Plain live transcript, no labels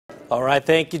All right,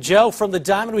 thank you, Joe. From the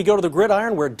Diamond, we go to the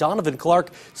Gridiron, where Donovan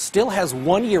Clark still has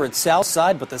 1 year at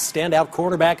Southside, but the standout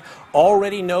cornerback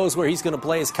already knows where he's going to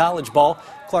play his college ball.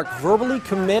 Clark verbally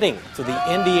committing to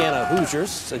the Indiana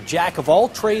Hoosiers. A jack of all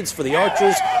trades for the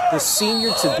Archers. The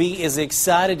senior-to-be is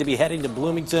excited to be heading to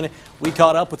Bloomington. We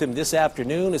caught up with him this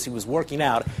afternoon as he was working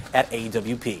out at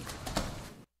AWP.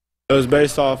 It was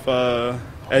based off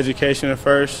education at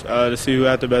first, to see who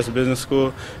had the best business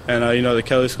school, and the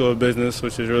Kelly School of Business,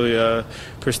 which is really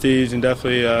prestige and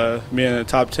definitely being in the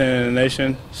top 10 in the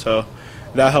nation. So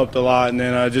that helped a lot. And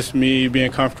then just me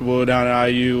being comfortable down at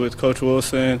IU with Coach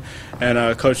Wilson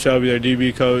and Coach Shelby, their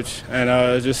DB coach,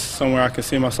 and just somewhere I can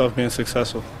see myself being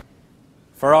successful.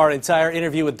 For our entire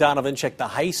interview with Donovan, check the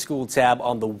high school tab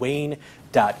on the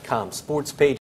WANE.com sports page.